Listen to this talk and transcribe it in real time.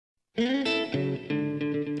We can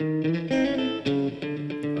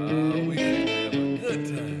have a good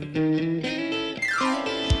time.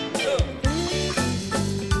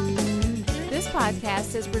 This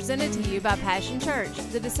podcast is presented to you by Passion Church,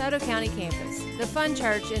 the DeSoto County campus, the fun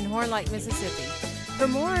church in Horn Lake, Mississippi. For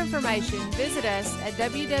more information, visit us at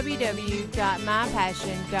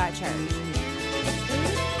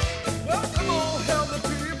www.mypassion.church. Well, come on, help me,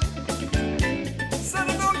 people. Said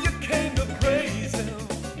I know you came to praise him.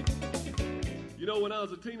 You know, when I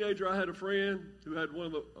was a teenager, I had a friend who had one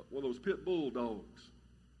of those pit bull dogs.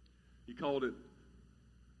 He called it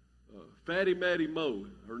Fatty Matty Mo.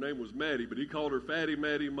 Her name was Matty, but he called her Fatty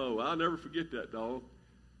Matty Mo. I'll never forget that dog.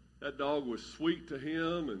 That dog was sweet to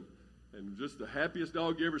him and just the happiest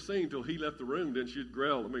dog you ever seen until he left the room. Then she'd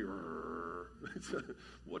growl at me.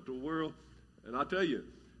 What the world? And I tell you,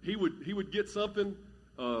 he would get something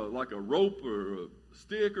like a rope or a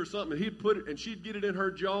stick or something, and he'd put it, and she'd get it in her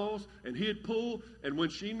jaws, and he'd pull, and when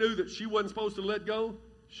she knew that she wasn't supposed to let go,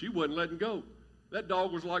 she wasn't letting go. That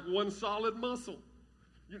dog was like one solid muscle.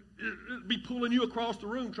 It'd be pulling you across the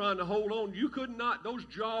room trying to hold on. You could not, those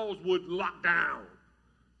jaws would lock down.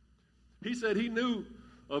 He said he knew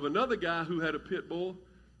of another guy who had a pit bull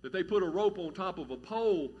that they put a rope on top of a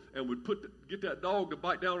pole and would get that dog to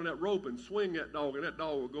bite down on that rope and swing that dog, and that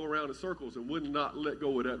dog would go around in circles and would not let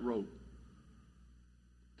go of that rope.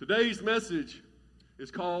 Today's message is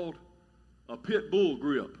called a pit bull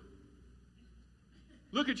grip.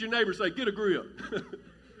 Look at your neighbor and say, get a grip.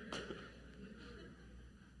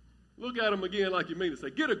 Look at him again like you mean it. Say,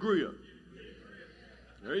 get a grip.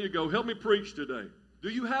 There you go. Help me preach today. Do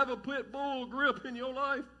you have a pit bull grip in your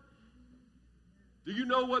life? Do you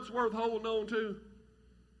know what's worth holding on to?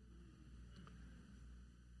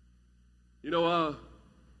 You know,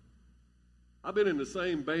 I've been in the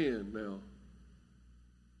same band now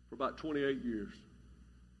for about 28 years.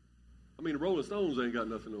 I mean, the Rolling Stones ain't got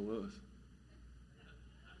nothing on us.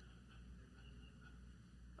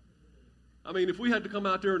 I mean, if we had to come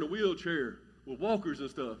out there in a wheelchair with walkers and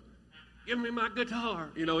stuff, give me my guitar.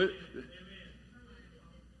 You know,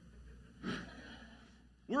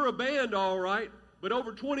 we're a band, all right, but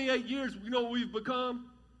over 28 years, you know what we've become?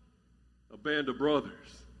 A band of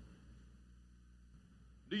brothers.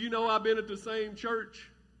 Do you know I've been at the same church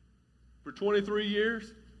for 23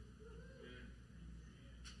 years?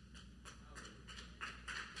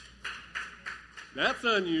 That's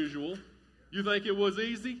unusual. You think it was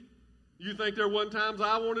easy? You think there wasn't times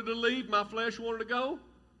I wanted to leave, my flesh wanted to go?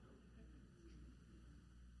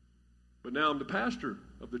 But now I'm the pastor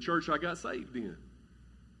of the church I got saved in.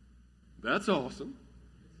 That's awesome.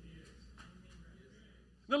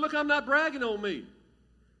 Now look, I'm not bragging on me.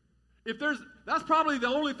 That's probably the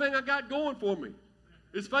only thing I got going for me,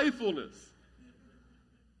 is faithfulness.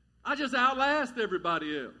 I just outlast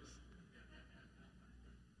everybody else.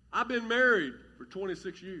 I've been married for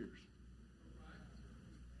 26 years.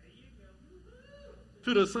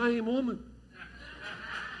 To the same woman.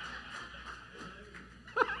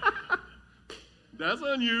 That's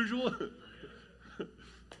unusual.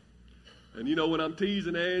 And you know, when I'm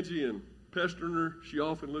teasing Angie and pestering her, she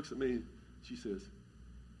often looks at me and she says,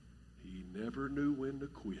 he never knew when to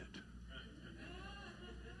quit.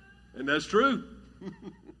 And that's true.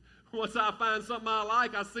 Once I find something I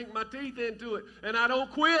like, I sink my teeth into it, and I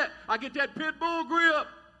don't quit. I get that pit bull grip.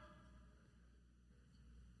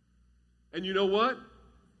 And you know what?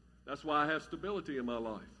 That's why I have stability in my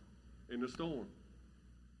life, in the storm.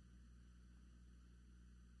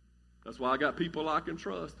 That's why I got people I can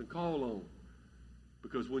trust and call on.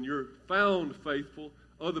 Because when you're found faithful,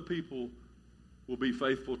 other people will be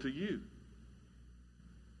faithful to you.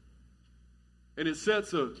 And it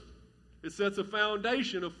sets a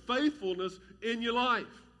foundation of faithfulness in your life.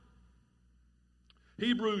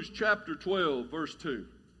 Hebrews chapter 12, verse 2.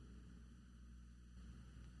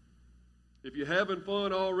 If you're having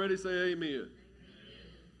fun already, say amen.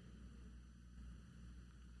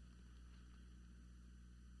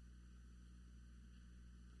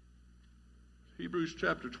 Hebrews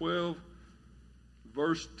chapter 12,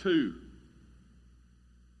 verse 2.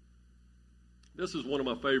 This is one of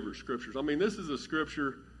my favorite scriptures. I mean, this is a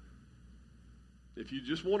scripture, if you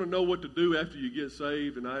just want to know what to do after you get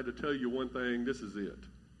saved, and I had to tell you one thing, this is it.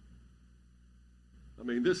 I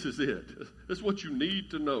mean, this is it. This is what you need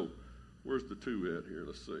to know. Where's the 2 at here?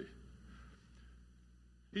 Let's see.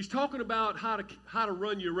 He's talking about how to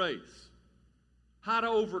run your race, how to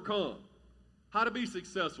overcome, how to be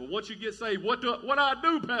successful. Once you get saved, what do I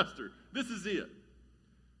do, Pastor? This is it.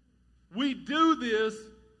 We do this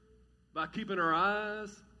by keeping our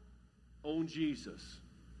eyes on Jesus.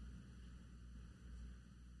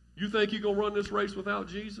 You think you're going to run this race without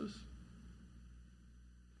Jesus?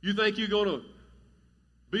 You think you're going to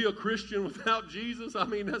be a Christian without Jesus? I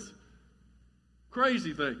mean, that's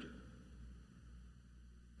crazy thinking.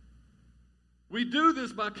 We do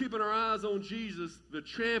this by keeping our eyes on Jesus, the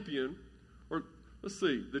champion, or let's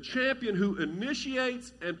see, the champion who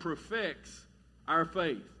initiates and perfects our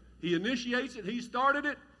faith. He initiates it, he started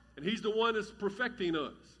it, and he's the one that's perfecting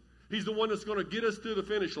us. He's the one that's going to get us to the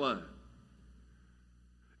finish line.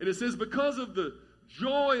 And it says, because of the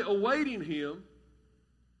joy awaiting him,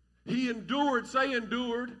 he endured, say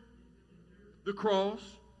endured, the cross.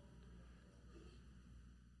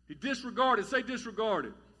 He disregarded, say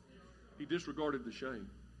disregarded. He disregarded the shame.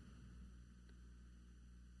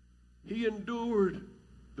 He endured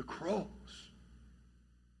the cross.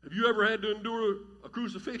 Have you ever had to endure a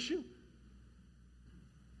crucifixion?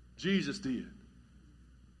 Jesus did.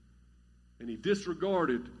 And he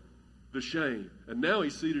disregarded the shame. And now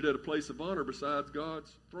he's seated at a place of honor besides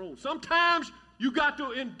God's throne. Sometimes you got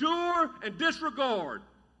to endure and disregard.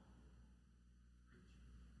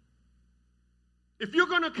 If you're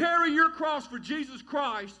going to carry your cross for Jesus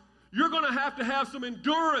Christ, you're going to have some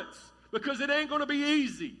endurance, because it ain't going to be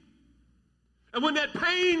easy. And when that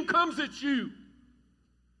pain comes at you,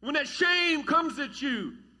 when that shame comes at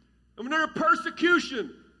you, and when that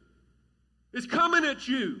persecution is coming at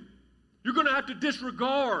you, you're going to have to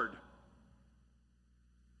disregard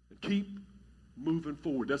and keep moving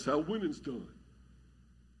forward. That's how winning's done.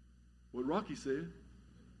 What Rocky said.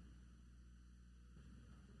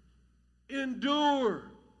 Endure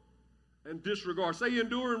and disregard. Say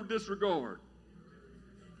endure and disregard.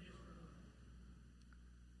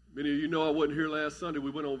 Many of you know I wasn't here last Sunday.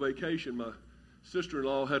 We went on vacation. My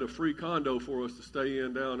sister-in-law had a free condo for us to stay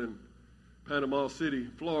in down in Panama City,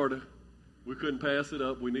 Florida. We couldn't pass it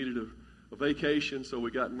up. We needed a vacation, so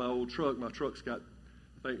we got in my old truck. My truck's got,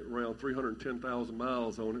 I think, around 310,000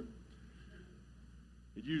 miles on it.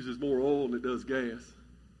 It uses more oil than it does gas.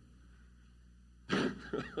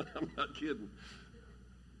 I'm not kidding.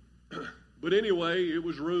 But anyway, it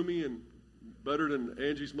was roomy and better than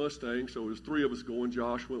Angie's Mustang, so it was three of us going.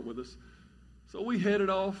 Josh went with us. So we headed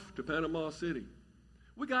off to Panama City.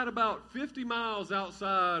 We got about 50 miles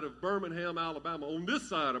outside of Birmingham, Alabama, on this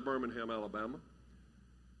side of Birmingham, Alabama.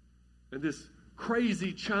 And this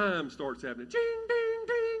crazy chime starts happening. Ding, ding,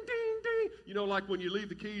 ding, ding, ding. You know, like when you leave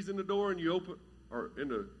the keys in the door and you open, or in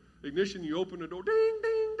the ignition, you open the door. Ding,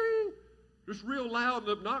 ding, ding. Just real loud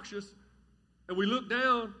and obnoxious. And we look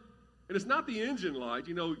down, and it's not the engine light.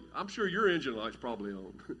 You know, I'm sure your engine light's probably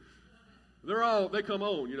on. They come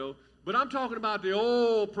on, you know. But I'm talking about the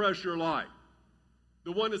oil pressure light.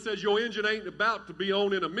 The one that says your engine ain't about to be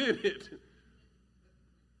on in a minute.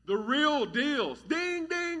 The real deal. Ding,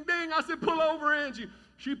 ding, ding. I said, pull over, Angie.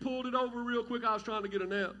 She pulled it over real quick. I was trying to get a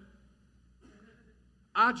nap.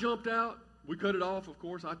 I jumped out. We cut it off, of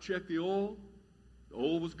course. I checked the oil. The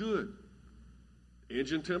oil was good.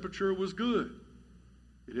 Engine temperature was good.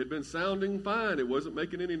 It had been sounding fine. It wasn't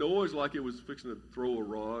making any noise like it was fixing to throw a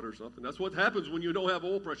rod or something. That's what happens when you don't have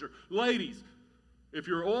oil pressure. Ladies, if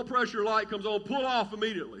your oil pressure light comes on, pull off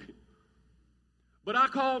immediately. But I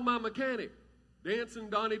called my mechanic, Dancing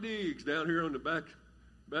Donnie Diggs, down here on the back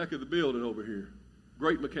of the building over here.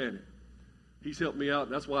 Great mechanic. He's helped me out,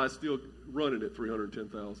 and that's why I still running at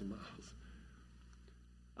 310,000 miles.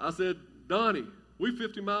 I said, Donnie, we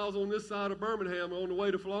 50 miles on this side of Birmingham on the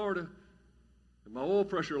way to Florida, and my oil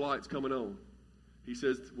pressure light's coming on. He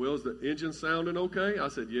says, well, is the engine sounding okay? I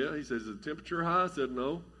said, yeah. He says, is the temperature high? I said,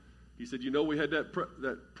 no. He said, you know, we had that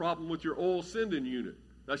problem with your oil sending unit.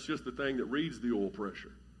 That's just the thing that reads the oil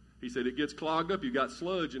pressure. He said, it gets clogged up. You got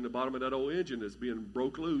sludge in the bottom of that old engine that's being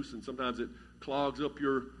broke loose, and sometimes it clogs up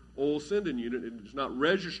your oil sending unit, and it's not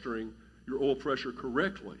registering your oil pressure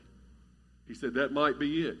correctly. He said, that might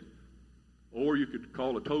be it. Or you could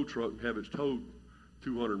call a tow truck and have it towed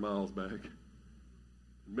 200 miles back and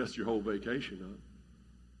mess your whole vacation up.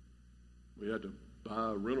 We had to buy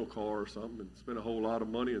a rental car or something and spend a whole lot of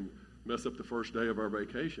money and mess up the first day of our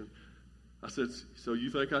vacation. I said, so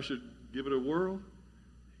you think I should give it a whirl?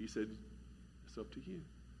 He said, it's up to you.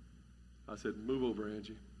 I said, move over,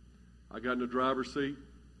 Angie. I got in the driver's seat.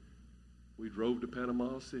 We drove to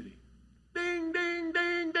Panama City. Ding, ding,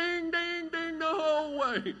 ding, ding, ding, ding, the whole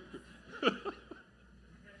way.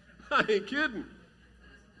 I ain't kidding.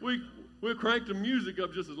 We'll crank the music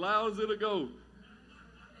up just as loud as it'll go.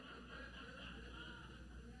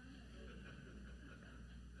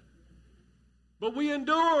 But we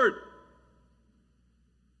endured.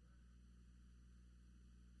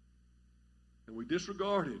 And we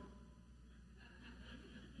disregarded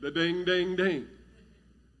the ding, ding, ding.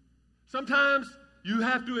 Sometimes you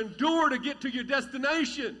have to endure to get to your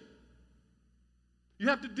destination. You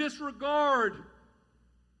have to disregard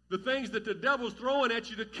the things that the devil's throwing at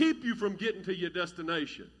you to keep you from getting to your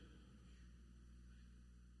destination.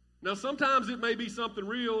 Now, sometimes it may be something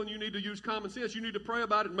real and you need to use common sense. You need to pray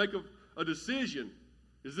about it and make a decision.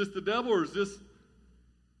 Is this the devil or is this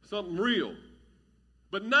something real?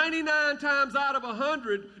 But 99 times out of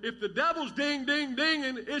 100, if the devil's ding, ding,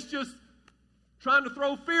 dinging, it's just trying to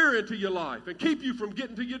throw fear into your life and keep you from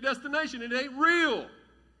getting to your destination. It ain't real.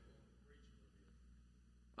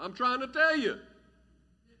 I'm trying to tell you.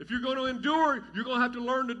 If you're going to endure, you're going to have to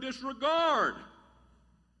learn to disregard.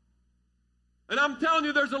 And I'm telling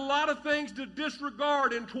you, there's a lot of things to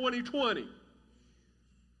disregard in 2020.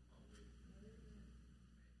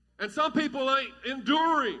 And some people ain't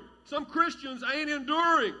enduring. Some Christians ain't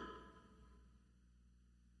enduring.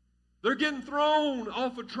 They're getting thrown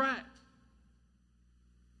off a track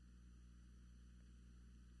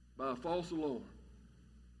by a false alarm.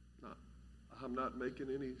 I'm not making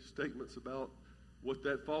any statements about what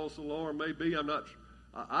that false alarm may be.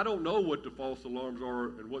 I don't know what the false alarms are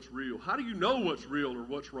and what's real. How do you know what's real or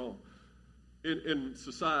what's wrong in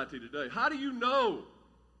society today? How do you know?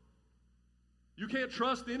 You can't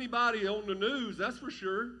trust anybody on the news, that's for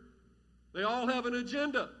sure. They all have an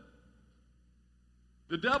agenda.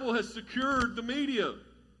 The devil has secured the media.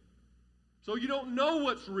 So you don't know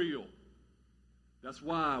what's real. That's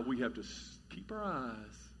why we have to keep our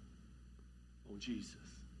eyes on Jesus.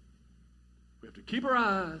 We have to keep our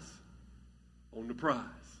eyes on the prize.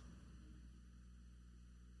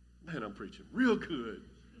 Man, I'm preaching real good.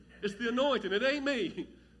 It's the anointing. It ain't me.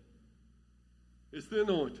 It's the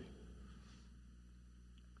anointing.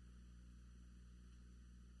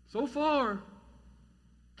 So far,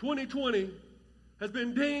 2020 has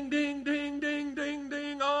been ding, ding, ding, ding, ding,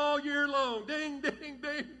 ding all year long. Ding, ding, ding,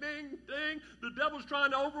 ding, ding. The devil's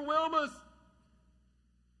trying to overwhelm us.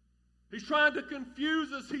 He's trying to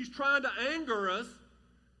confuse us. He's trying to anger us.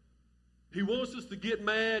 He wants us to get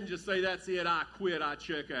mad and just say, that's it, I quit, I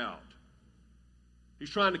check out. He's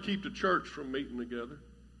trying to keep the church from meeting together.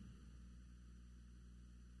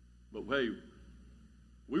 But hey,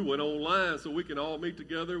 we went online so we can all meet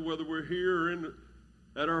together, whether we're here or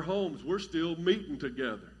at our homes. We're still meeting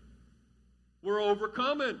together. We're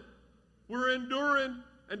overcoming. We're enduring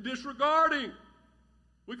and disregarding.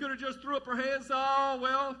 We could have just threw up our hands and said, oh,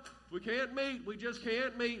 well, we can't meet. We just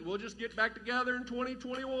can't meet. We'll just get back together in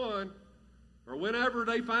 2021 or whenever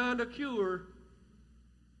they find a cure.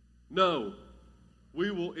 No.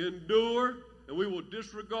 We will endure and we will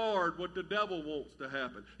disregard what the devil wants to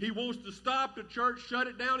happen. He wants to stop the church, shut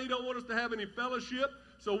it down. He don't want us to have any fellowship.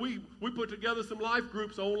 So we put together some life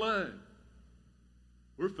groups online.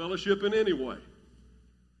 We're fellowshipping anyway.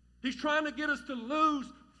 He's trying to get us to lose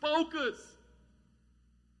focus.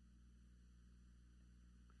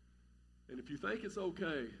 And if you think it's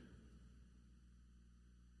okay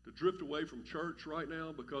to drift away from church right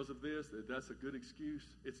now because of this, that's a good excuse.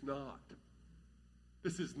 It's not.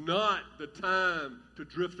 This is not the time to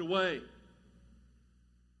drift away.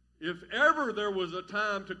 If ever there was a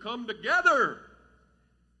time to come together,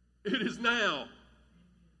 it is now.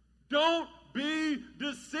 Don't be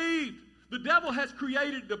deceived. The devil has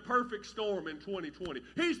created the perfect storm in 2020.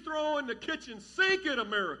 He's throwing the kitchen sink at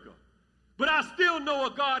America. But I still know a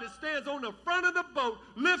God that stands on the front of the boat,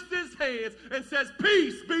 lifts his hands, and says,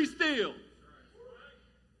 peace, be still.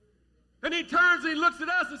 And he turns and he looks at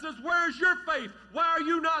us and says, where's your faith? Why are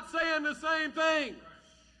you not saying the same thing?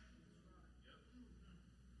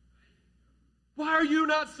 Why are you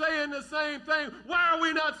not saying the same thing? Why are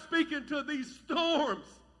we not speaking to these storms?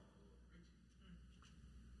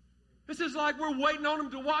 This is like we're waiting on them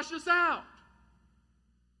to wash us out.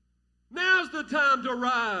 Now's the time to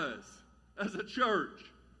rise as a church.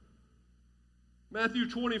 Matthew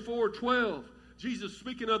 24:12. Jesus,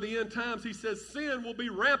 speaking of the end times, he says, sin will be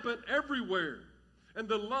rampant everywhere, and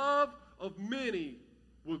the love of many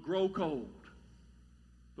will grow cold.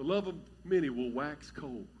 The love of many will wax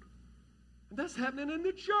cold. And that's happening in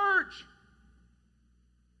the church.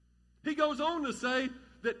 He goes on to say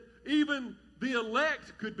that even the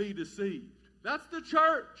elect could be deceived. That's the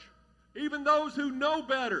church. Even those who know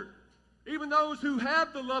better, even those who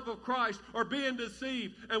have the love of Christ are being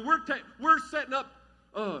deceived. And we're setting up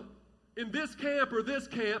in this camp or this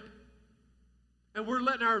camp, and we're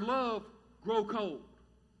letting our love grow cold.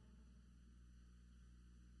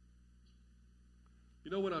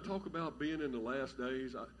 You know, when I talk about being in the last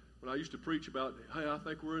days, when I used to preach about, hey, I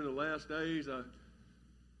think we're in the last days,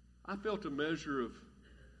 I felt a measure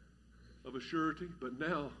of a surety, but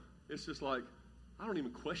now it's just like, I don't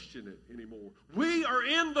even question it anymore. We are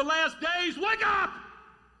in the last days. Wake up!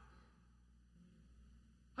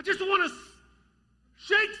 I just want to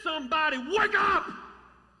somebody, wake up!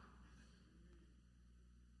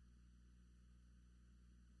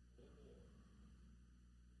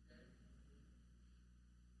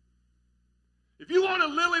 If you want a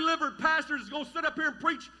lily-livered pastor that's going to sit up here and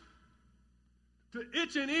preach to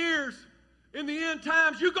itching ears in the end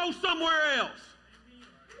times, you go somewhere else.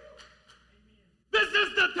 This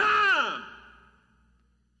is the time.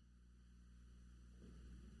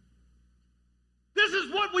 This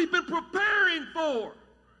is what we've been preparing for.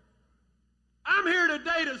 I'm here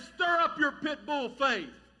today to stir up your pit bull faith.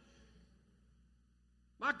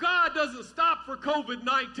 My God doesn't stop for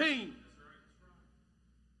COVID-19.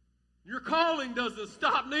 Your calling doesn't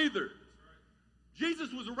stop neither.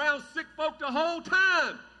 Jesus was around sick folk the whole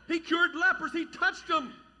time. He cured lepers. He touched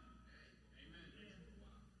them.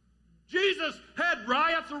 Jesus had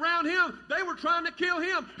riots around him. They were trying to kill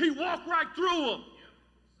him. He walked right through them.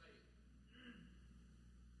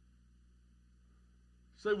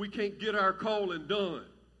 Say we can't get our calling done.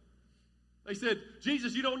 They said,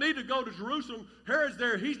 Jesus, you don't need to go to Jerusalem. Herod's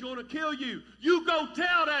there. He's going to kill you. You go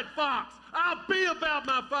tell that fox. I'll be about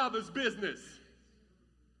my Father's business.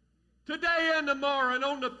 Today and tomorrow, and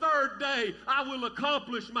on the third day, I will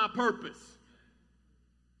accomplish my purpose.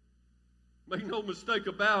 Make no mistake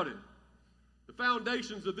about it. The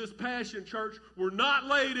foundations of this Passion Church were not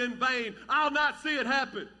laid in vain. I'll not see it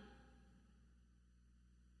happen.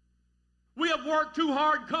 We have worked too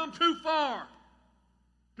hard, come too far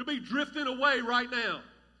to be drifting away right now.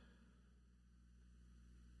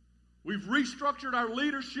 We've restructured our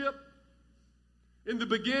leadership in the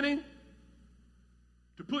beginning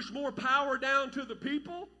to push more power down to the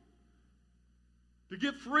people, to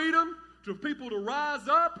give freedom to people to rise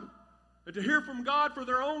up and to hear from God for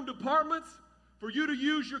their own departments, for you to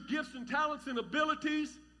use your gifts and talents and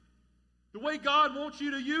abilities the way God wants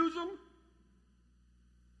you to use them.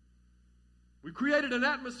 We created an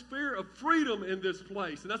atmosphere of freedom in this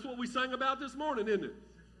place, and that's what we sang about this morning, isn't it?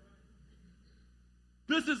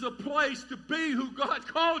 This is a place to be who God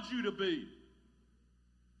called you to be.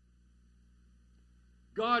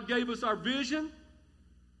 God gave us our vision,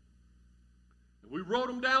 and we wrote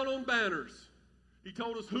them down on banners. He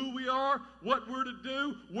told us who we are, what we're to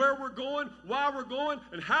do, where we're going, why we're going,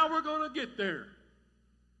 and how we're going to get there.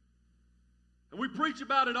 And we preach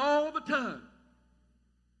about it all the time.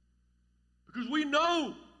 Because we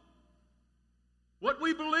know what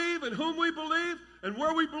we believe and whom we believe and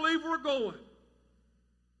where we believe we're going.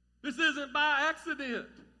 This isn't by accident.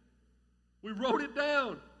 We wrote it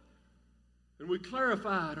down and we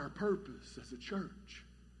clarified our purpose as a church.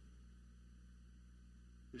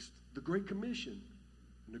 It's the Great Commission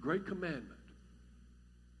and the Great Commandment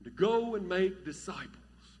to go and make disciples.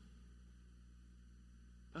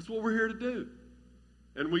 That's what we're here to do.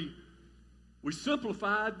 And we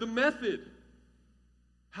simplified the method.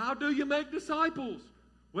 How do you make disciples?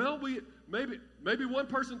 Well, maybe one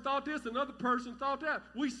person thought this, another person thought that.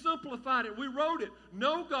 We simplified it. We wrote it.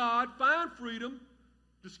 Know God, find freedom,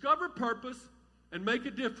 discover purpose, and make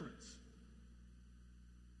a difference.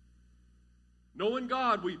 Knowing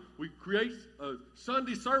God, we create a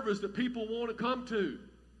Sunday service that people want to come to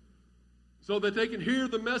so that they can hear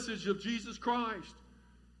the message of Jesus Christ.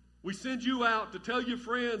 We send you out to tell your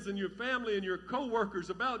friends and your family and your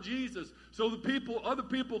co-workers about Jesus so that other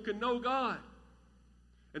people can know God.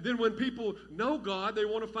 And then when people know God, they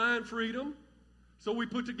want to find freedom. So we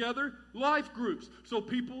put together life groups. So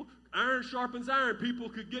iron sharpens iron. People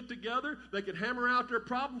could get together. They could hammer out their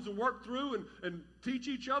problems and work through and teach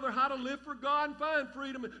each other how to live for God and find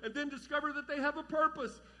freedom and then discover that they have a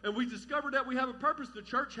purpose. And we discovered that we have a purpose. The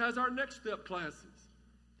church has our next step classes.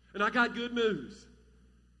 And I got good news.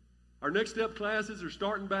 Our next step classes are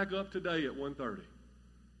starting back up today at 1:30.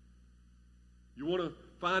 You want to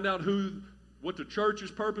find out what the church's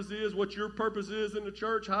purpose is, what your purpose is in the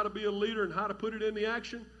church, how to be a leader, and how to put it into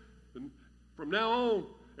action? And from now on,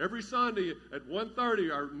 every Sunday at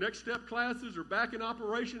 1:30, our next step classes are back in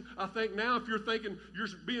operation. I think now if you're thinking, you're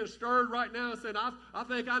being stirred right now and saying, I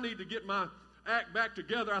think I need to get my act back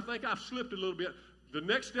together. I think I've slipped a little bit. The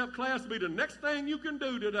next step class will be the next thing you can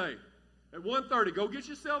do today. At 1:30, go get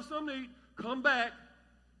yourself something to eat, come back.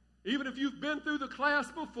 Even if you've been through the class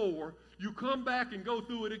before, you come back and go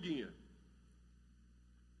through it again.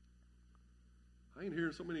 I ain't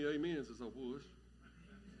hearing so many amens as I was.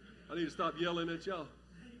 I need to stop yelling at y'all.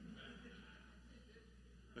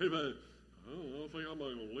 Amen. I don't think I'm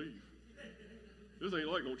not going to leave. This ain't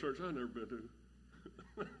like no church I've never been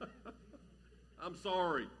to. I'm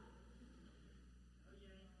sorry.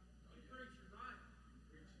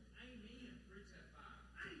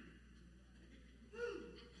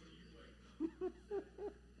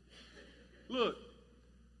 Look,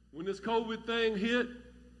 When this COVID thing hit,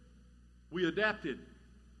 we adapted.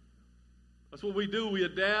 That's what we do. We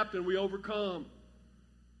adapt and we overcome.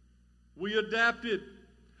 We adapted.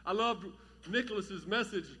 I loved Nicholas's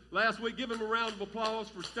message last week. Give him a round of applause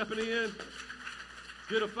for stepping in.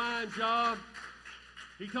 Did a fine job.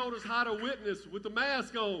 He told us how to witness with the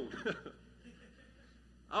mask on.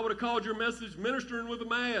 I would have called your message ministering with a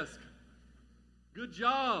mask. Good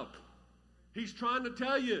job. He's trying to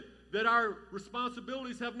tell you that our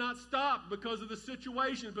responsibilities have not stopped because of the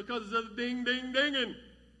situation, because of the ding, ding, dinging.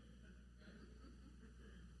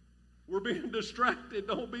 We're being distracted.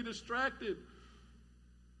 Don't be distracted.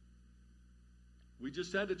 We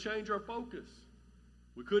just had to change our focus.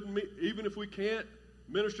 We couldn't, even if we can't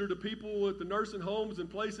minister to people at the nursing homes and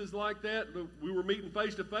places like that, we were meeting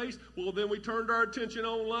face to face. Well, then we turned our attention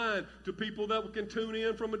online to people that can tune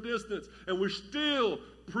in from a distance. And we're still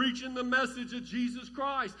preaching the message of Jesus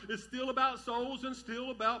Christ. It's still about souls and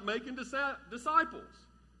still about making disciples.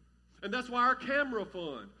 And that's why our camera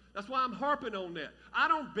fund, that's why I'm harping on that. I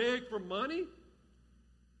don't beg for money.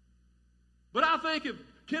 But I think if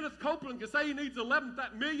Kenneth Copeland can say he needs an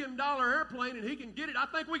 $11 million airplane and he can get it, I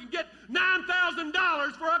think we can get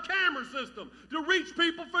 $9,000 for a camera system to reach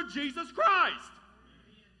people for Jesus Christ.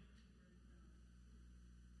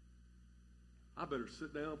 I better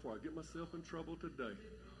sit down before I get myself in trouble today.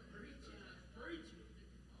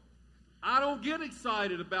 I don't get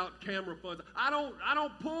excited about camera funds. I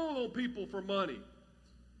don't pull on people for money,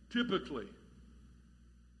 typically.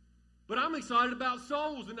 But I'm excited about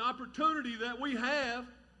souls and the opportunity that we have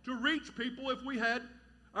to reach people if we had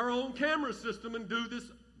our own camera system and do this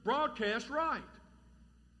broadcast right.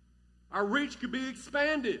 Our reach could be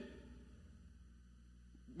expanded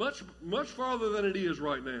much, much farther than it is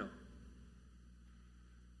right now.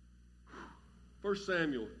 1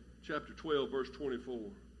 Samuel chapter 12, verse 24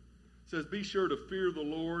 says, "Be sure to fear the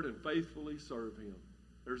Lord and faithfully serve him."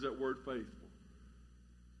 There's that word, faithful.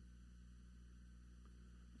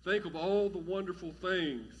 Think of all the wonderful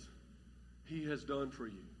things he has done for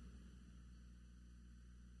you.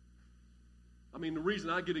 I mean, the reason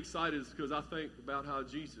I get excited is because I think about how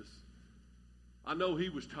Jesus, I know he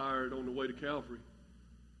was tired on the way to Calvary.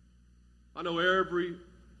 I know every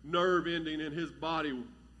nerve ending in his body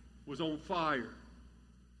was on fire.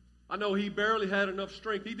 I know he barely had enough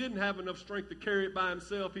strength. He didn't have enough strength to carry it by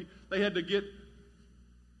himself. They had to get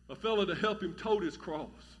a fellow to help him tote his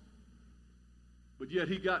cross. But yet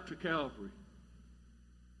he got to Calvary.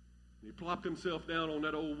 He plopped himself down on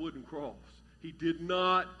that old wooden cross. He did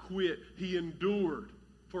not quit. He endured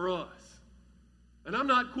for us. And I'm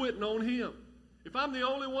not quitting on him. If I'm the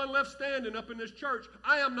only one left standing up in this church,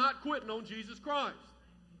 I am not quitting on Jesus Christ.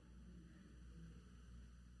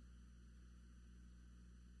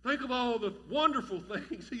 Think of all the wonderful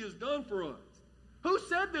things he has done for us. Who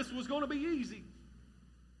said this was going to be easy?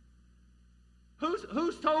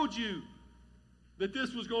 Who's told you that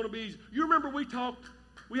this was going to be easy? You remember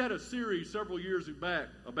we had a series several years back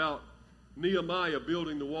about Nehemiah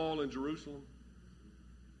building the wall in Jerusalem.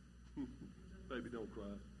 Baby, don't cry.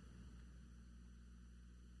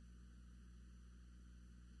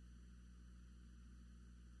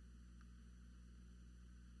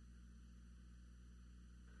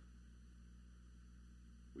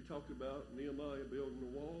 We talked about Nehemiah building the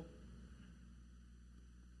wall.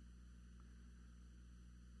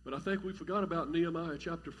 But I think we forgot about Nehemiah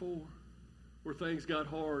chapter 4, where things got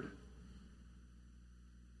hard.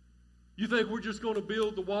 You think we're just going to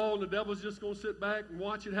build the wall and the devil's just going to sit back and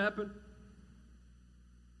watch it happen?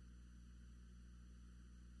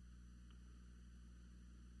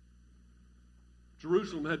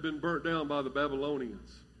 Jerusalem had been burnt down by the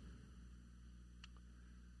Babylonians.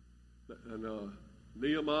 And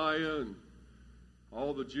Nehemiah and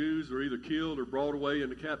all the Jews were either killed or brought away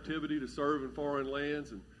into captivity to serve in foreign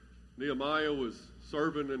lands. And Nehemiah was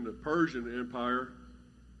serving in the Persian Empire.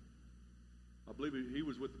 I believe he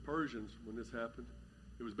was with the Persians when this happened.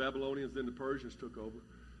 It was Babylonians, then the Persians took over.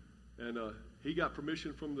 And he got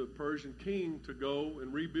permission from the Persian king to go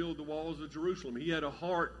and rebuild the walls of Jerusalem. He had a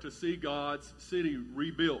heart to see God's city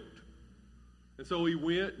rebuilt. And so he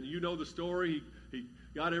went, and you know the story. He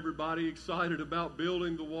got everybody excited about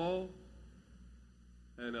building the wall.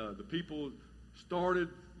 And the people started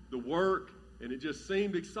the work, and it just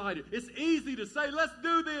seemed excited. It's easy to say, let's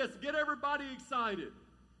do this, get everybody excited.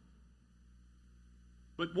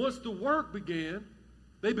 But once the work began,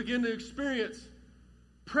 they began to experience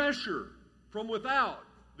pressure from without.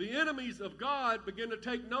 The enemies of God began to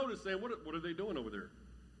take notice, saying, what are they doing over there?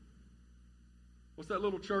 What's that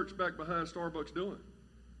little church back behind Starbucks doing?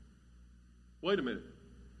 Wait a minute.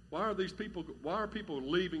 Why are people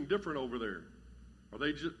leaving different over there? Are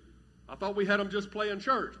they just, I thought we had them just playing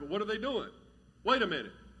church, but what are they doing? Wait a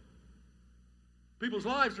minute. People's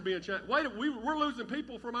lives are being changed. We're losing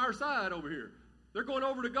people from our side over here. They're going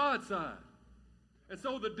over to God's side. And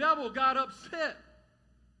so the devil got upset.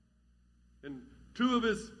 And two of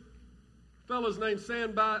his fellows named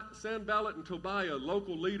Sanballat and Tobiah,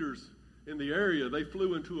 local leaders in the area, they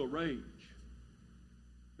flew into a rage.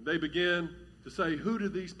 And they began to say, who do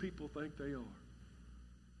these people think they are?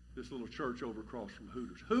 This little church over across from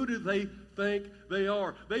Hooters. Who do they think they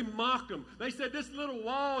are? They mocked them. They said, this little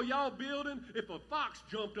wall y'all building, if a fox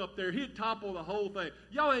jumped up there, he'd topple the whole thing.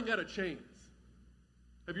 Y'all ain't got a chance.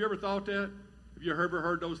 Have you ever thought that? Have you ever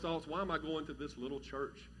heard those thoughts? Why am I going to this little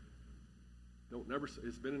church?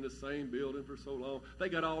 It's been in the same building for so long. They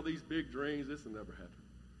got all these big dreams. This will never happen.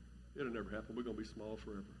 It'll never happen. We're going to be small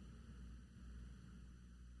forever.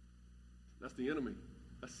 That's the enemy.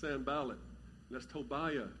 That's Sanballat. That's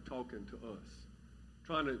Tobiah talking to us,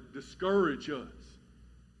 trying to discourage us.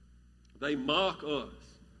 They mock us.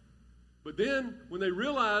 But then when they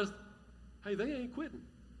realized, hey, they ain't quitting,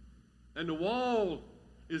 and the wall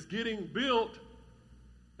is getting built,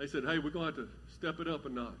 they said, hey, we're going to have to step it up a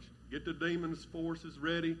notch. Get the demons' forces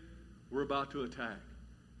ready. We're about to attack.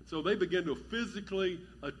 And so they began to physically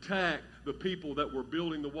attack the people that were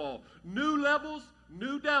building the wall. New levels,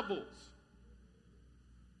 new devils.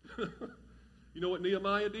 You know what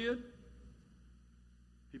Nehemiah did?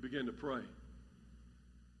 He began to pray.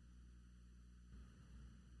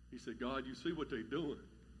 He said, God, you see what they're doing.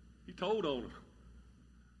 He told on them.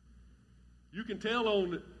 You can tell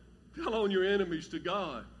on your enemies to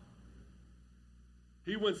God.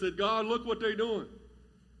 He went and said, God, look what they're doing.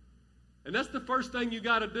 And that's the first thing you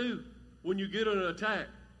got to do when you get an attack.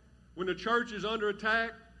 When the church is under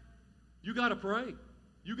attack, you got to pray.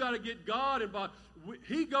 You got to get God involved.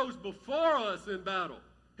 He goes before us in battle.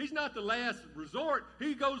 He's not the last resort.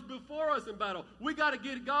 He goes before us in battle. We got to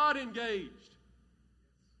get God engaged.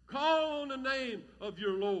 Call on the name of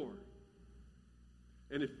your Lord.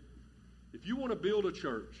 And if you want to build a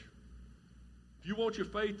church, if you want your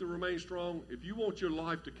faith to remain strong, if you want your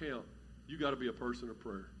life to count, you got to be a person of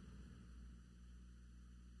prayer.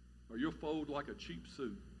 Or you'll fold like a cheap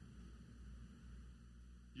suit.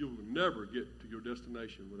 You'll never get to your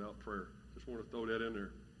destination without prayer. Just want to throw that in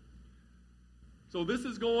there. So this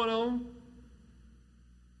is going on.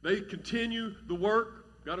 They continue the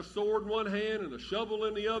work. Got a sword in one hand and a shovel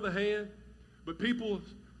in the other hand. But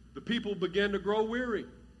the people began to grow weary.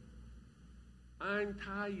 I'm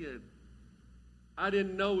tired. I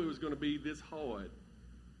didn't know it was going to be this hard.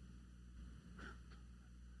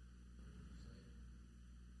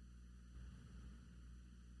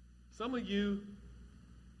 Some of you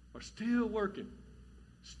are still working,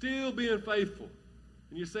 still being faithful.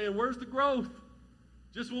 And you're saying, where's the growth?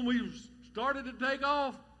 Just when we started to take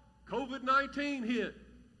off, COVID-19 hit.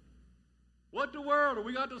 What the world? Are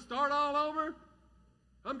we got to start all over?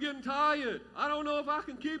 I'm getting tired. I don't know if I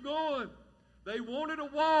can keep going. They wanted a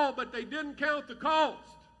wall, but they didn't count the cost.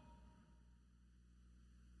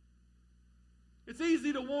 It's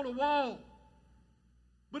easy to want a wall,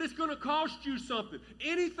 but it's going to cost you something.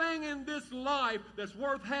 Anything in this life that's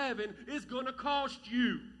worth having is going to cost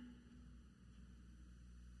you.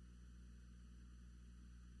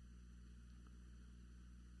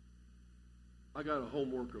 I got a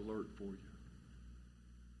homework alert for you.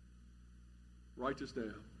 Write this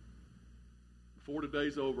down. Before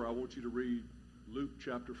today's over, I want you to read Luke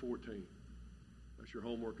chapter 14. That's your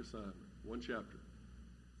homework assignment. One chapter.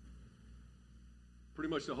 Pretty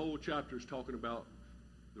much the whole chapter is talking about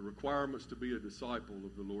the requirements to be a disciple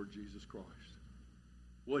of the Lord Jesus Christ.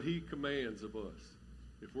 What he commands of us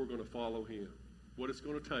if we're going to follow him. What it's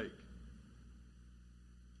going to take.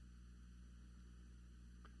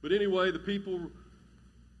 But anyway, the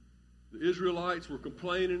Israelites were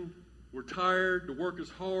complaining. We're tired. The work is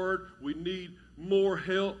hard. We need more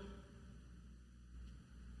help.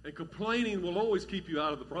 And complaining will always keep you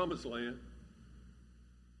out of the promised land.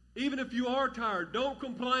 Even if you are tired, don't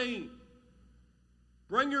complain.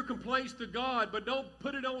 Bring your complaints to God, but don't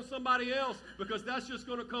put it on somebody else, because that's just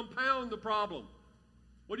going to compound the problem.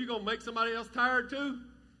 What are you going to make somebody else tired too?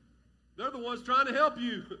 They're the ones trying to help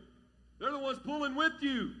you. They're the ones pulling with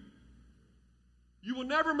you. You will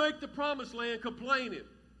never make the promised land complaining.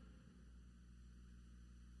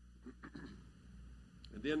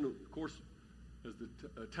 And then, of course, as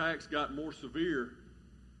the attacks got more severe,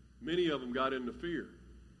 many of them got into fear.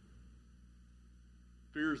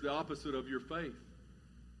 Fear is the opposite of your faith.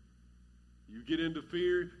 You get into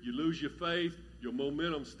fear, you lose your faith, your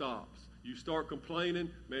momentum stops. You start complaining,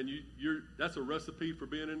 man, that's a recipe for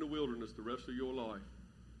being in the wilderness the rest of your life.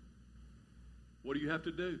 What do you have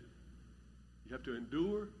to do? You have to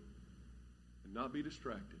endure and not be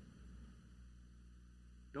distracted.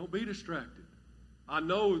 Don't be distracted. I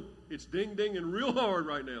know it's ding-ding and real hard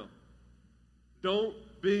right now. Don't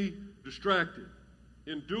be distracted.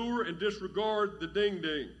 Endure and disregard the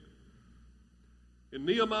ding-ding. In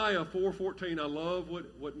Nehemiah 4:14, I love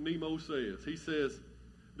what Nemo says. He says,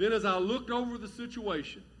 then as I looked over the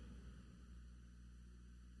situation,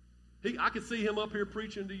 I could see him up here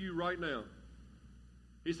preaching to you right now.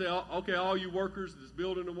 He said, okay, all you workers that's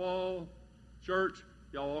building the wall, church,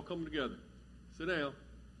 y'all all come together. Sit down.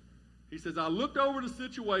 He says, I looked over the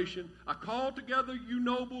situation. I called together you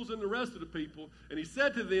nobles and the rest of the people, and he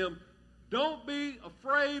said to them, don't be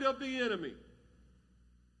afraid of the enemy.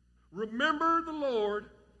 Remember the Lord,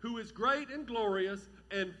 who is great and glorious,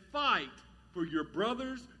 and fight for your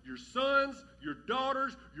brothers, your sons, your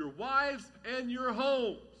daughters, your wives, and your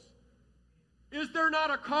homes. Is there not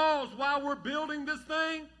a cause while we're building this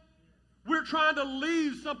thing? We're trying to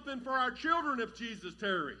leave something for our children if Jesus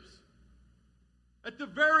tarries. At the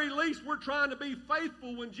very least, we're trying to be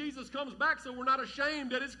faithful when Jesus comes back so we're not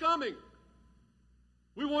ashamed that it's coming.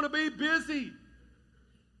 We want to be busy.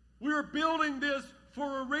 We are building this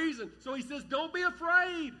for a reason. So he says, don't be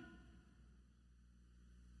afraid.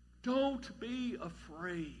 Don't be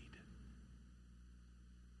afraid.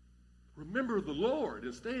 Remember the Lord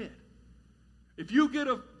instead. If you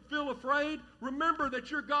feel afraid, remember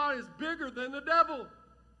that your God is bigger than the devil.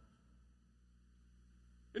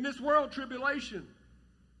 In this world, tribulation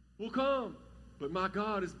will come, but my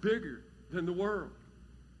God is bigger than the world.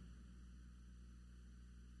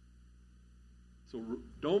 So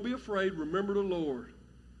don't be afraid. Remember the Lord.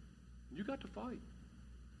 You got to fight.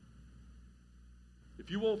 If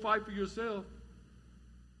you won't fight for yourself,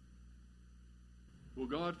 will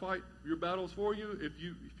God fight your battles for you? If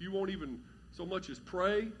you won't even so much as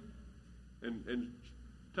pray and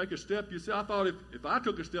take a step, you say, I thought if I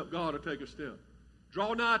took a step, God would take a step.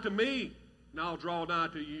 Draw nigh to me, and I'll draw nigh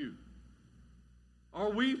to you. Are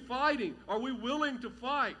we fighting? Are we willing to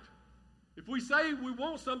fight? If we say we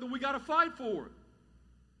want something, we got to fight for it.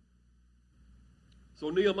 So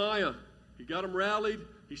Nehemiah, he got them rallied.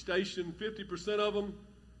 He stationed 50% of them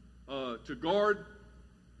to guard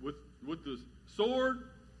with the sword,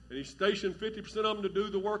 and he stationed 50% of them to do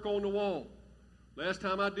the work on the wall. Last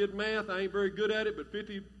time I did math, I ain't very good at it, but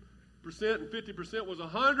 50% and 50% was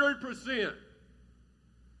 100%.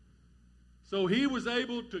 So he was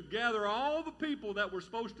able to gather all the people that were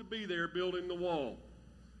supposed to be there building the wall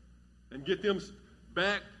and get them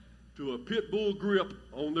back to a pit bull grip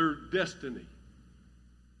on their destiny,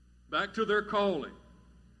 back to their calling.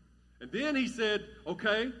 And then he said,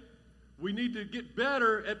 okay, we need to get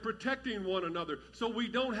better at protecting one another so we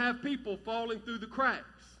don't have people falling through the cracks.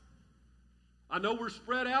 I know we're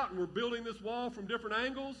spread out and we're building this wall from different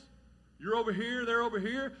angles. You're over here, they're over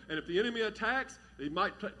here, and if the enemy attacks, he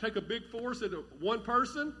might take a big force at one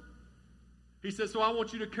person. He says, so I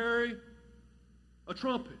want you to carry a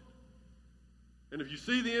trumpet. And if you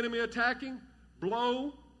see the enemy attacking,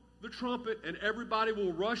 blow the trumpet, and everybody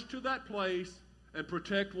will rush to that place and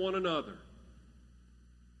protect one another.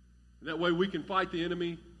 And that way we can fight the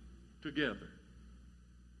enemy together.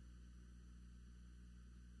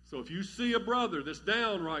 So if you see a brother that's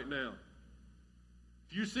down right now,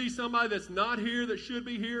 if you see somebody that's not here that should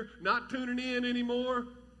be here, not tuning in anymore,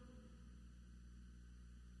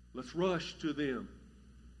 let's rush to them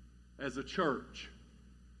as a church.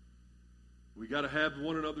 We got to have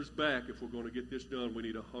one another's back if we're going to get this done. We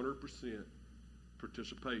need 100%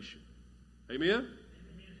 participation. Amen? Amen?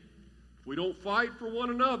 If we don't fight for one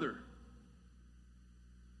another,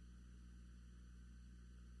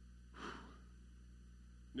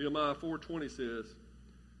 Nehemiah 4:20 says,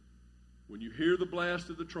 when you hear the blast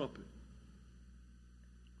of the trumpet,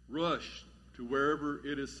 rush to wherever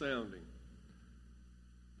it is sounding.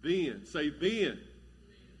 Then, say then,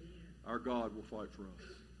 our God will fight for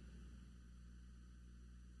us.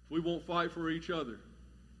 If we won't fight for each other,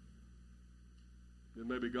 then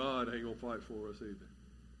maybe God ain't going to fight for us either.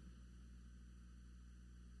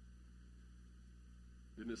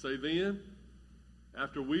 Didn't it say then?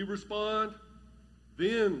 After we respond,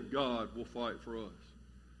 then God will fight for us.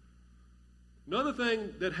 Another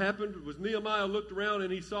thing that happened was Nehemiah looked around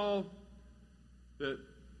and he saw that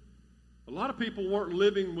a lot of people weren't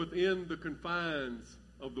living within the confines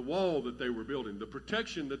of the wall that they were building. The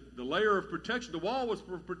protection, the layer of protection, the wall was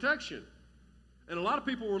for protection. And a lot of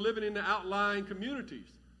people were living in the outlying communities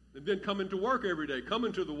and then coming to work every day,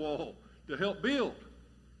 coming to the wall to help build.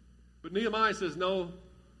 But Nehemiah says, no,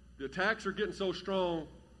 the attacks are getting so strong,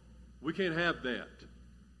 we can't have that.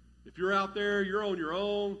 If you're out there, you're on your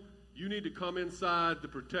own, You need to come inside the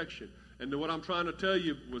protection. And what I'm trying to tell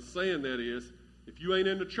you with saying that is, if you ain't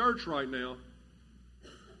in the church right now,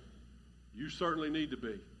 you certainly need to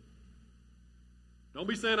be. Don't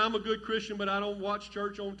be saying, I'm a good Christian, but I don't watch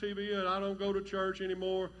church on TV and I don't go to church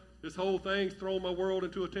anymore. This whole thing's throwing my world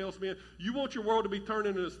into a tailspin. You want your world to be turned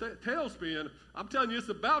into a tailspin. I'm telling you, it's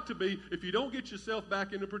about to be if you don't get yourself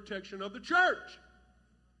back in the protection of the church.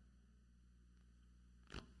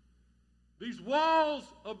 These walls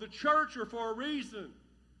of the church are for a reason.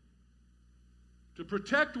 To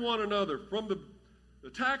protect one another from the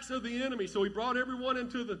attacks of the enemy. So he brought everyone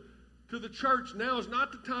into the church. Now is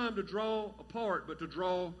not the time to draw apart, but to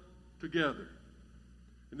draw together.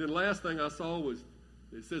 And then last thing I saw was,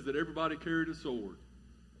 it says that everybody carried a sword.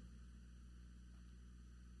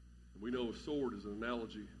 And we know a sword is an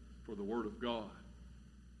analogy for the Word of God.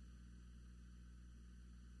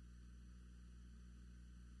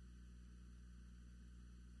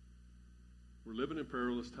 We're living in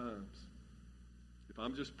perilous times. If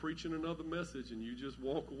I'm just preaching another message and you just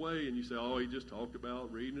walk away and you say, oh, he just talked about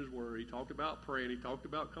reading his word, he talked about praying, he talked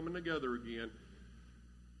about coming together again,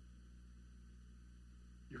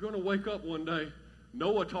 you're going to wake up one day.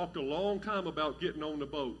 Noah talked a long time about getting on the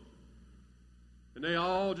boat. And they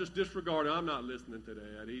all just disregard it. I'm not listening to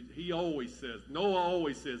that. He always says, Noah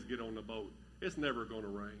always says, get on the boat. It's never going to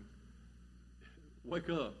rain. Wake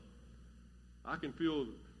up. I can feel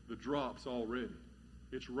the drops already.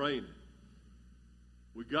 It's raining.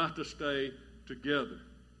 We got to stay together.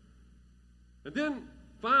 And then,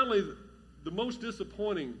 finally, the most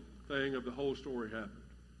disappointing thing of the whole story happened.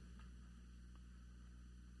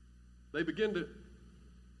 They begin to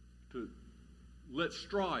let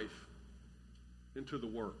strife into the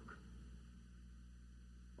work.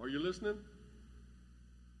 Are you listening?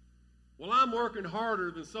 Well, I'm working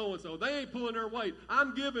harder than so-and-so. They ain't pulling their weight.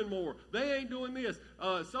 I'm giving more. They ain't doing this.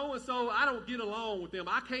 So-and-so, I don't get along with them.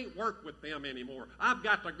 I can't work with them anymore. I've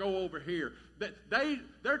got to go over here.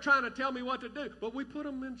 They're trying to tell me what to do, but we put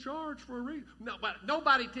them in charge for a reason. No, but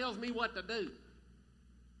nobody tells me what to do.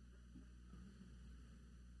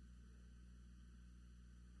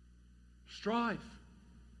 Strife.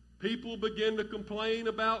 People begin to complain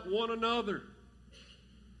about one another.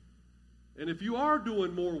 And if you are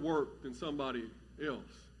doing more work than somebody else,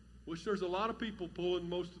 which there's a lot of people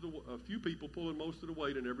a few people pulling most of the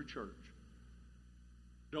weight in every church,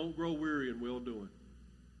 don't grow weary in well-doing.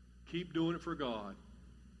 Keep doing it for God.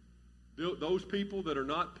 Those people that are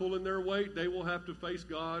not pulling their weight, they will have to face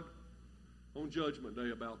God on Judgment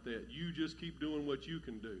Day about that. You just keep doing what you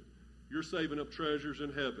can do. You're saving up treasures in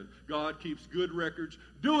heaven. God keeps good records.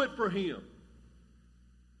 Do it for Him.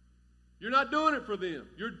 You're not doing it for them.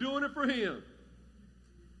 You're doing it for Him.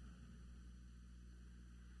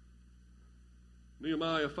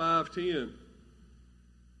 Nehemiah 5:10.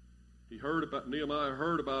 Nehemiah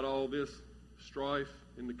heard about all this strife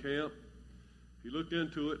in the camp. He looked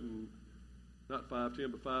into it, and not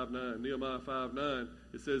 5:10, but 5:9. Nehemiah 5:9.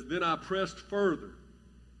 It says, "Then I pressed further.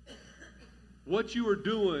 What you are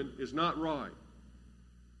doing is not right.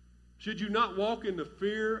 Should you not walk in the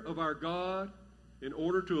fear of our God in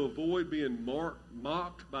order to avoid being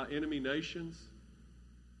mocked by enemy nations?"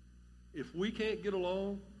 If we can't get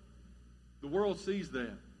along, the world sees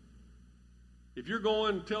that. If you're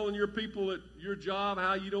going and telling your people at your job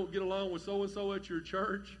how you don't get along with so-and-so at your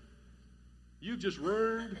church, you've just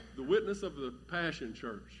ruined the witness of the Passion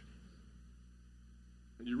Church.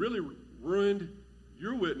 And you really ruined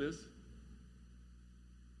your witness,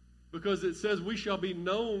 because it says we shall be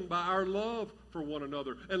known by our love for one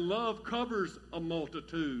another. And love covers a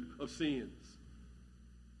multitude of sins.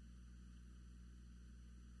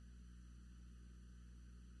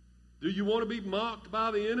 Do you want to be mocked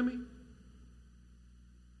by the enemy?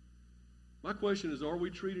 My question is, are we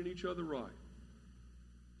treating each other right?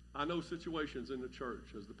 I know situations in the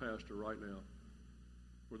church as the pastor right now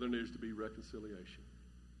where there needs to be reconciliation.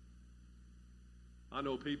 I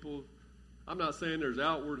know people, I'm not saying there's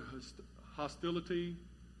outward hostility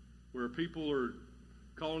where people are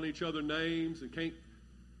calling each other names and can't,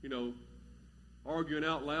 arguing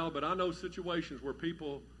out loud, but I know situations where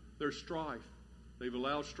there's strife. They've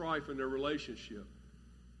allowed strife in their relationship.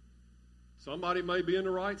 Somebody may be in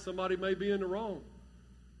the right, somebody may be in the wrong.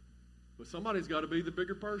 But somebody's got to be the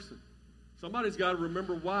bigger person. Somebody's got to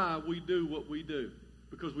remember why we do what we do.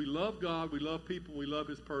 Because we love God, we love people, we love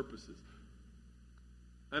His purposes.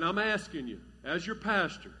 And I'm asking you, as your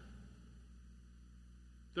pastor,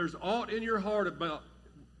 if there's aught in your heart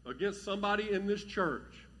against somebody in this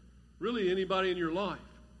church, really anybody in your life,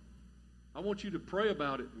 I want you to pray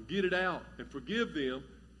about it and get it out and forgive them.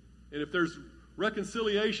 And if there's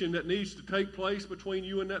reconciliation that needs to take place between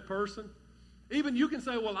you and that person, even you can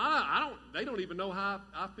say, well, they don't even know how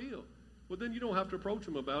I feel. Well, then you don't have to approach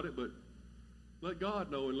them about it, but let God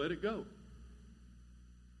know and let it go.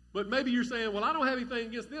 But maybe you're saying, well, I don't have anything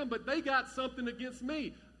against them, but they got something against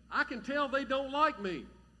me. I can tell they don't like me.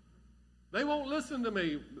 They won't listen to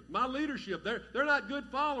me. My leadership, they're not good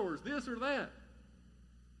followers, this or that.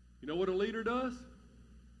 You know what a leader does?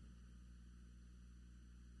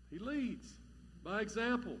 He leads by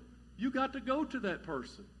example. You got to go to that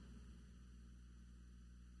person.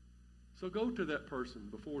 So go to that person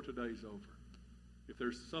before today's over. If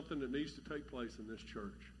there's something that needs to take place in this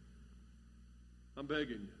church, I'm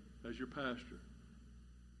begging you, as your pastor,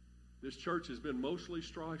 this church has been mostly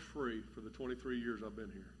strife-free for the 23 years I've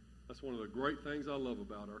been here. That's one of the great things I love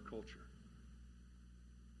about our culture.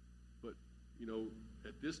 But, you know,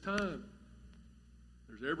 at this time,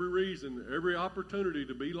 there's every reason, every opportunity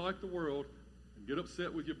to be like the world and get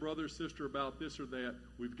upset with your brother or sister about this or that.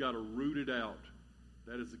 We've got to root it out.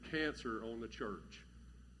 That is a cancer on the church.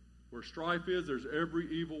 Where strife is, there's every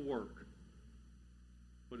evil work.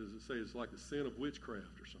 What does it say? It's like the sin of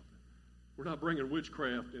witchcraft or something. We're not bringing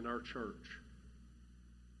witchcraft in our church.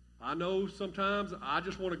 I know sometimes I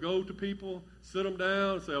just want to go to people, sit them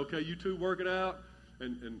down, and say, okay, you two work it out.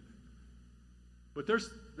 But there's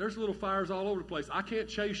little fires all over the place. I can't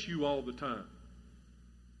chase you all the time.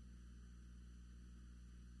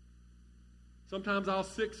 Sometimes I'll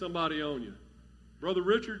sick somebody on you. Brother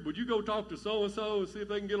Richard, would you go talk to so-and-so and see if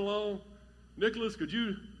they can get along? Nicholas, could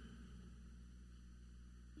you?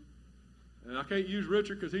 And I can't use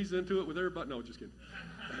Richard because he's into it with everybody. No, just kidding.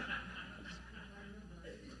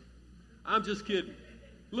 I'm just kidding.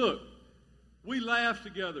 Look, we laugh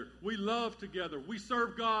together. We love together. We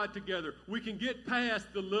serve God together. We can get past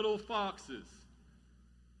the little foxes.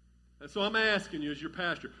 And so I'm asking you as your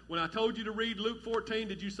pastor, when I told you to read Luke 14,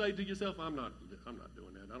 did you say to yourself, I'm not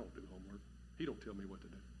doing that. I don't do homework. He don't tell me what to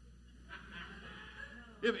do.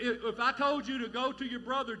 If I told you to go to your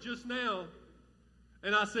brother just now,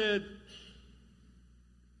 and I said,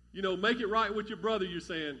 you know, make it right with your brother, you're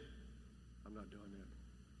saying, I'm not doing that.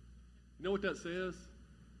 You know what that says?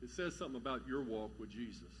 It says something about your walk with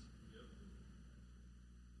Jesus.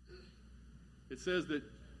 It says that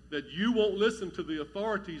you won't listen to the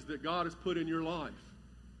authorities that God has put in your life.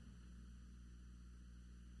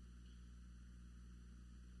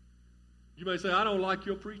 You may say, I don't like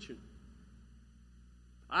your preaching.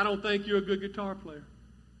 I don't think you're a good guitar player.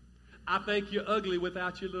 I think you're ugly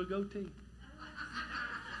without your little goatee.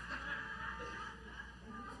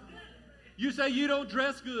 You say you don't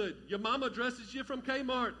dress good. Your mama dresses you from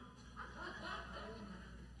Kmart.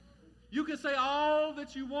 You can say all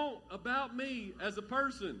that you want about me as a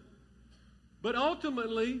person. But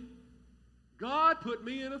ultimately, God put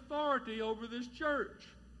me in authority over this church.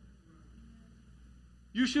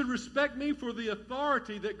 You should respect me for the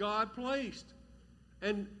authority that God placed.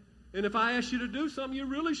 And if I ask you to do something, you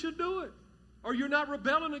really should do it. Or you're not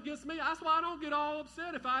rebelling against me. That's why I don't get all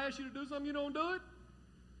upset. If I ask you to do something, you don't do it.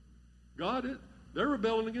 God, they're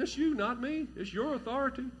rebelling against you, not me. It's your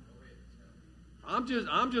authority. I'm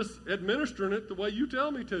just administering it the way you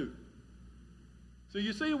tell me to. So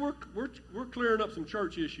you see, we're clearing up some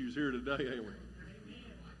church issues here today, ain't we?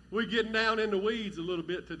 We're getting down in the weeds a little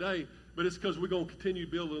bit today, but it's because we're going to continue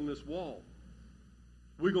building this wall.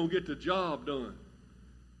 We're going to get the job done.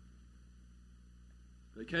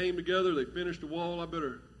 They came together, they finished the wall. I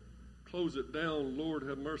better close it down. Lord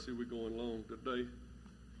have mercy, we're going long today.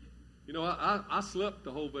 You know, I slept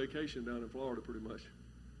the whole vacation down in Florida pretty much.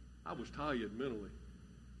 I was tired mentally.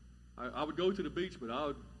 I would go to the beach, but I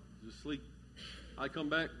would just sleep. I'd come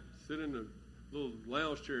back, sit in the little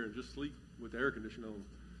lounge chair and just sleep with the air conditioner on.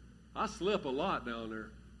 I slept a lot down there.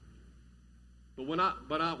 But when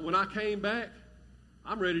I came back,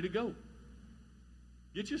 I'm ready to go.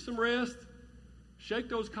 Get you some rest. Shake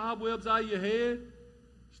those cobwebs out of your head.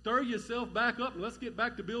 Stir yourself back up, and let's get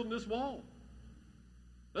back to building this wall.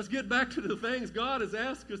 Let's get back to the things God has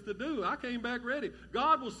asked us to do. I came back ready.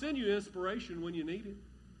 God will send you inspiration when you need it.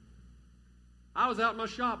 I was out in my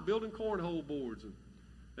shop building cornhole boards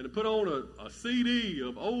and put on a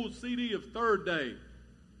old CD of Third Day.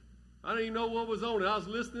 I didn't even know what was on it. I was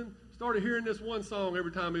listening, started hearing this one song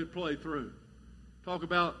every time it played through. Talk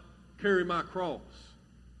about carry my cross.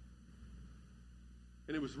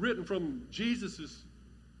 And it was written from Jesus'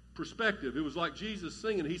 perspective. It was like Jesus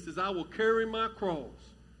singing. He says, I will carry my cross,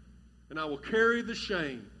 and I will carry the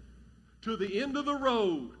shame to the end of the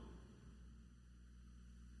road,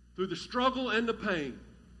 through the struggle and the pain.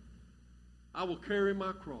 I will carry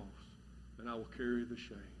my cross, and I will carry the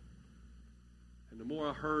shame. And the more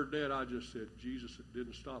I heard that, I just said, Jesus, it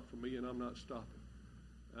didn't stop for me, and I'm not stopping.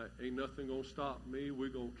 Ain't nothing going to stop me. We're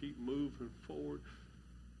going to keep moving forward.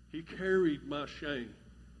 He carried my shame.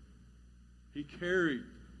 He carried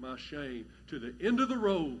my shame to the end of the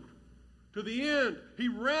road. To the end. He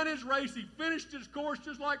ran his race. He finished his course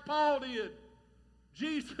just like Paul did.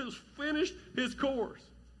 Jesus finished his course.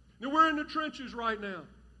 Now, we're in the trenches right now.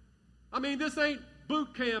 I mean, this ain't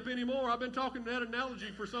boot camp anymore. I've been talking that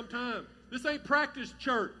analogy for some time. This ain't practice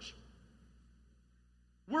church.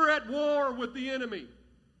 We're at war with the enemy.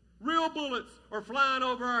 Real bullets are flying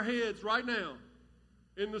over our heads right now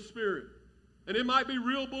in the spirit. And it might be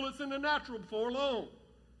real bullets in the natural before long.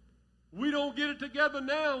 We don't get it together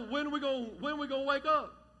now. When we gonna wake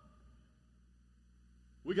up?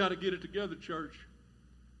 We got to get it together, church.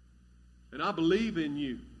 And I believe in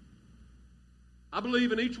you. I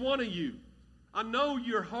believe in each one of you. I know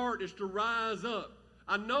your heart is to rise up.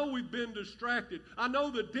 I know we've been distracted. I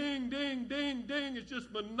know the ding, ding, ding, ding is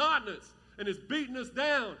just monotonous and it's beating us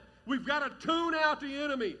down. We've got to tune out the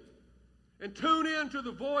enemy and tune in to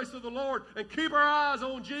the voice of the Lord and keep our eyes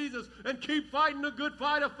on Jesus and keep fighting the good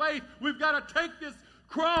fight of faith. We've got to take this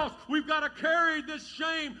cross. We've got to carry this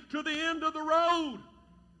shame to the end of the road.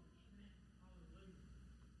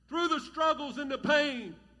 Through the struggles and the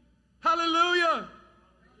pain. Hallelujah.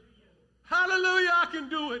 Hallelujah. I can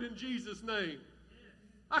do it in Jesus' name.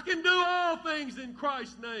 I can do all things in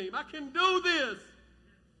Christ's name. I can do this.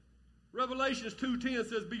 Revelations 2:10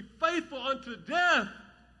 says, be faithful unto death,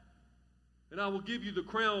 and I will give you the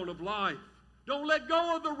crown of life. Don't let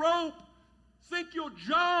go of the rope. Sink your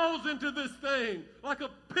jaws into this thing like a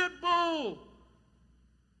pit bull.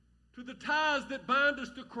 To the ties that bind us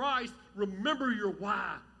to Christ, remember your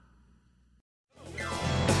why.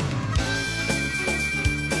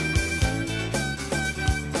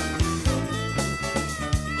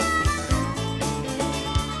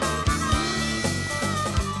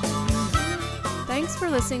 Thanks for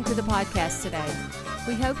listening to the podcast today.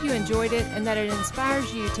 We hope you enjoyed it and that it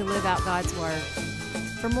inspires you to live out God's Word.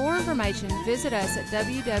 For more information, visit us at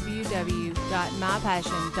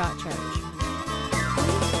www.mypassion.church.